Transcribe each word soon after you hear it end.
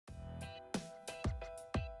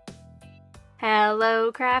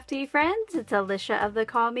Hello crafty friends, it's Alicia of the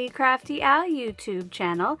Call Me Crafty Al YouTube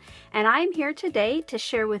channel, and I'm here today to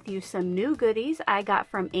share with you some new goodies I got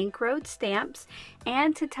from Ink Road Stamps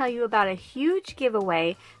and to tell you about a huge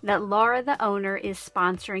giveaway that Laura, the owner, is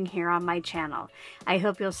sponsoring here on my channel. I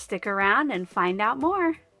hope you'll stick around and find out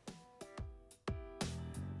more.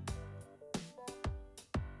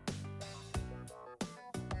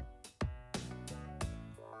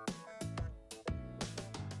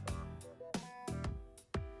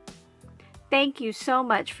 Thank you so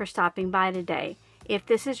much for stopping by today. If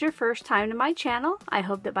this is your first time to my channel, I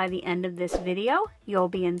hope that by the end of this video, you'll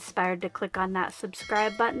be inspired to click on that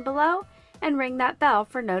subscribe button below and ring that bell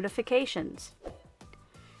for notifications.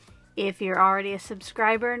 If you're already a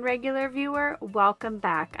subscriber and regular viewer, welcome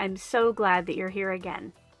back. I'm so glad that you're here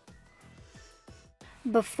again.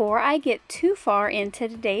 Before I get too far into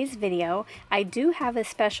today's video, I do have a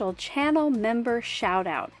special channel member shout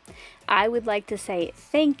out. I would like to say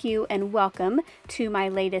thank you and welcome to my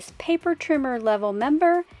latest paper trimmer level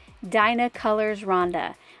member, Dinah Colors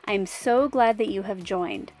Rhonda. I'm so glad that you have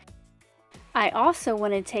joined. I also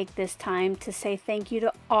want to take this time to say thank you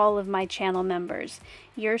to all of my channel members.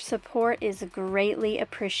 Your support is greatly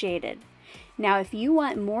appreciated. Now, if you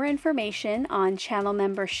want more information on channel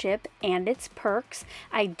membership and its perks,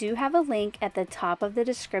 I do have a link at the top of the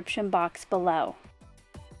description box below.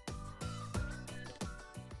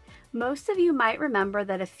 Most of you might remember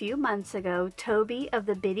that a few months ago, Toby of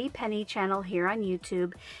the Biddy Penny channel here on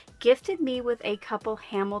YouTube gifted me with a couple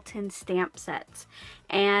Hamilton stamp sets.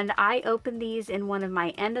 And I opened these in one of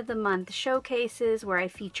my end of the month showcases where I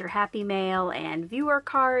feature Happy Mail and viewer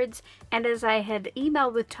cards. And as I had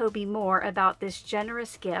emailed with Toby more about this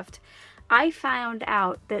generous gift, I found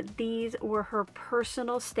out that these were her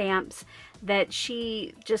personal stamps that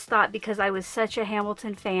she just thought because I was such a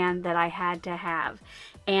Hamilton fan that I had to have.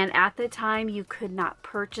 And at the time, you could not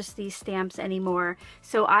purchase these stamps anymore,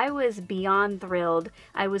 so I was beyond thrilled.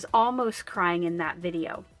 I was almost crying in that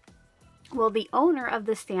video. Well, the owner of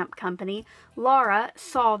the stamp company, Laura,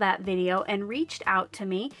 saw that video and reached out to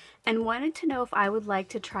me and wanted to know if I would like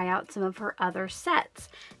to try out some of her other sets.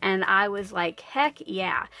 And I was like, heck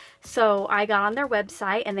yeah. So I got on their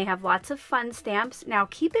website and they have lots of fun stamps. Now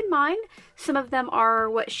keep in mind, some of them are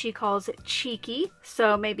what she calls cheeky,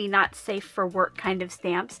 so maybe not safe for work kind of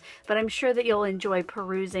stamps, but I'm sure that you'll enjoy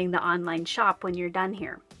perusing the online shop when you're done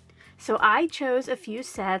here. So I chose a few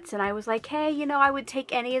sets and I was like, hey, you know, I would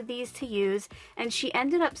take any of these to use, and she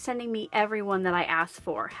ended up sending me every one that I asked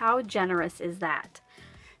for. How generous is that?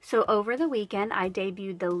 So over the weekend, I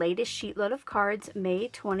debuted the latest sheetload of cards, May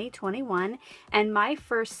 2021, and my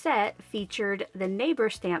first set featured the Neighbor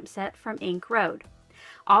stamp set from Ink Road.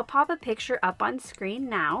 I'll pop a picture up on screen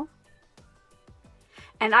now.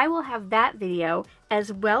 And I will have that video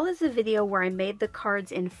as well as the video where I made the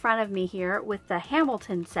cards in front of me here with the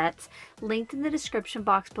Hamilton sets linked in the description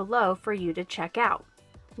box below for you to check out.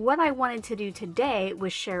 What I wanted to do today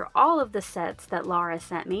was share all of the sets that Laura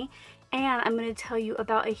sent me, and I'm going to tell you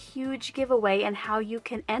about a huge giveaway and how you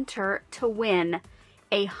can enter to win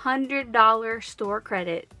a $100 store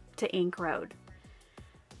credit to Ink Road.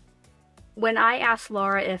 When I asked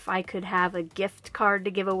Laura if I could have a gift card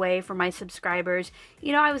to give away for my subscribers,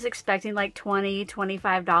 you know, I was expecting like $20,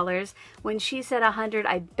 $25. When she said $100,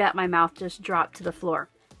 I bet my mouth just dropped to the floor.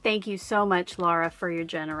 Thank you so much, Laura, for your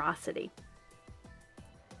generosity.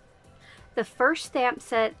 The first stamp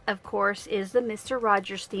set, of course, is the Mr.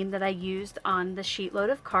 Rogers theme that I used on the sheetload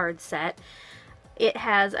of cards set. It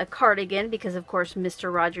has a cardigan because, of course,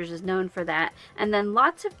 Mr. Rogers is known for that, and then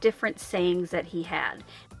lots of different sayings that he had.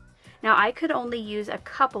 Now, I could only use a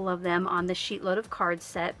couple of them on the sheetload of cards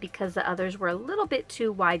set because the others were a little bit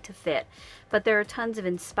too wide to fit. But there are tons of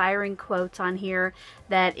inspiring quotes on here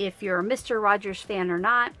that if you're a Mr. Rogers fan or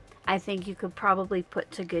not, I think you could probably put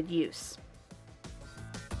to good use.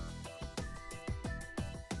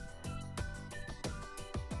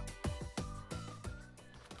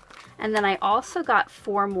 And then I also got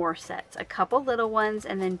 4 more sets, a couple little ones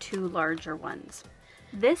and then 2 larger ones.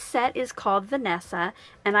 This set is called Vanessa,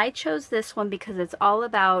 and I chose this one because it's all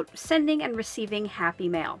about sending and receiving happy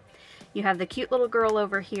mail. You have the cute little girl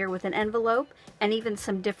over here with an envelope and even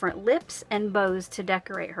some different lips and bows to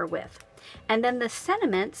decorate her with. And then the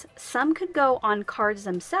sentiments, some could go on cards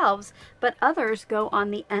themselves, but others go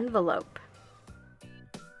on the envelope.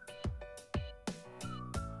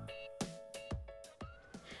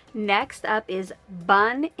 Next up is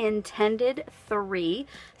Bun Intended 3.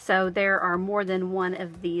 So there are more than one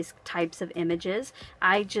of these types of images.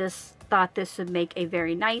 I just thought this would make a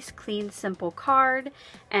very nice, clean, simple card,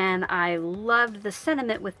 and I loved the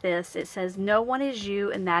sentiment with this. It says, "No one is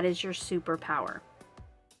you, and that is your superpower."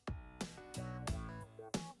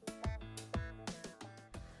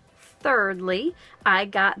 Thirdly, I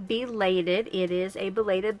got Belated. It is a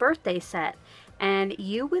belated birthday set, and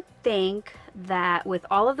you would think that with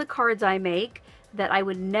all of the cards I make that I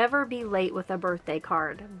would never be late with a birthday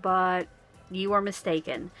card, but you are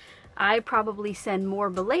mistaken. I probably send more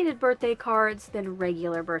belated birthday cards than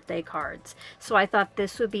regular birthday cards. So I thought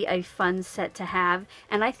this would be a fun set to have,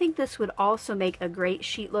 and I think this would also make a great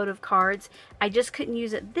sheet load of cards. I just couldn't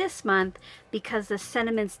use it this month because the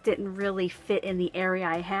sentiments didn't really fit in the area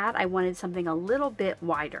I had. I wanted something a little bit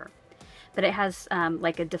wider. But it has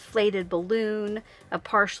like a deflated balloon, a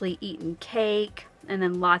partially eaten cake, and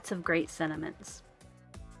then lots of great sentiments.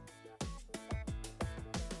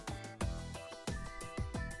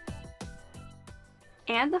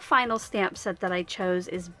 And the final stamp set that I chose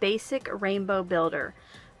is Basic Rainbow Builder.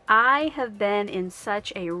 I have been in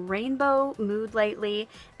such a rainbow mood lately,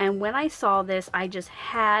 and when I saw this, I just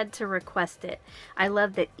had to request it. I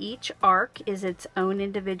love that each arc is its own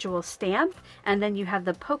individual stamp, and then you have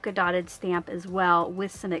the polka dotted stamp as well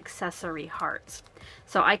with some accessory hearts.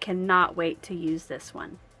 So I cannot wait to use this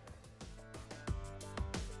one.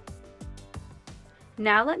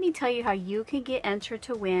 Now let me tell you how you can get entered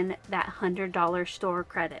to win that $100 store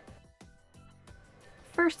credit.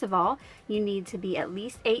 First of all, you need to be at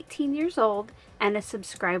least 18 years old and a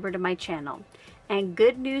subscriber to my channel. And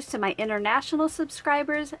good news to my international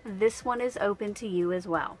subscribers, this one is open to you as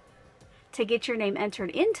well. To get your name entered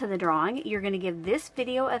into the drawing, you're going to give this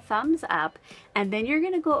video a thumbs up, and then you're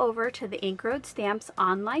going to go over to the Ink Road Stamps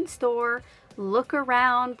online store, look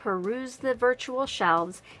around, peruse the virtual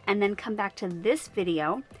shelves, and then come back to this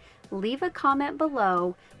video, leave a comment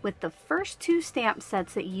below with the first 2 stamp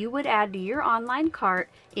sets that you would add to your online cart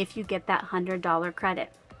if you get that $100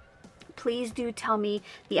 credit. Please do tell me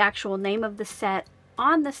the actual name of the set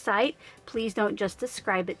on the site. Please don't just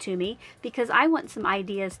describe it to me, because I want some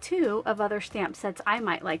ideas too of other stamp sets I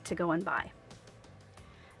might like to go and buy.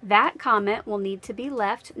 That comment will need to be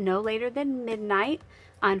left no later than midnight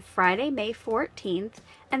on Friday, May 14th,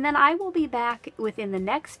 and then I will be back within the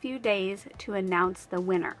next few days to announce the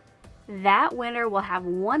winner. That winner will have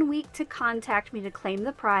 1 week to contact me to claim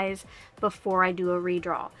the prize before I do a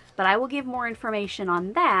redraw, but I will give more information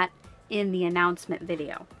on that in the announcement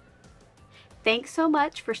video. Thanks so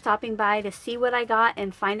much for stopping by to see what I got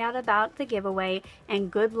and find out about the giveaway,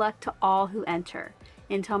 and good luck to all who enter.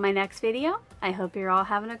 Until my next video, I hope you're all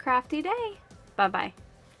having a crafty day. Bye-bye.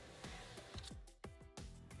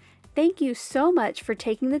 Thank you so much for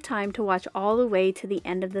taking the time to watch all the way to the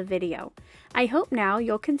end of the video. I hope now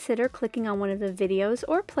you'll consider clicking on one of the videos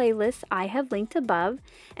or playlists I have linked above,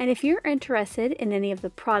 and if you're interested in any of the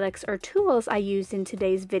products or tools I used in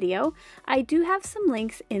today's video, I do have some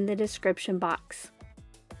links in the description box.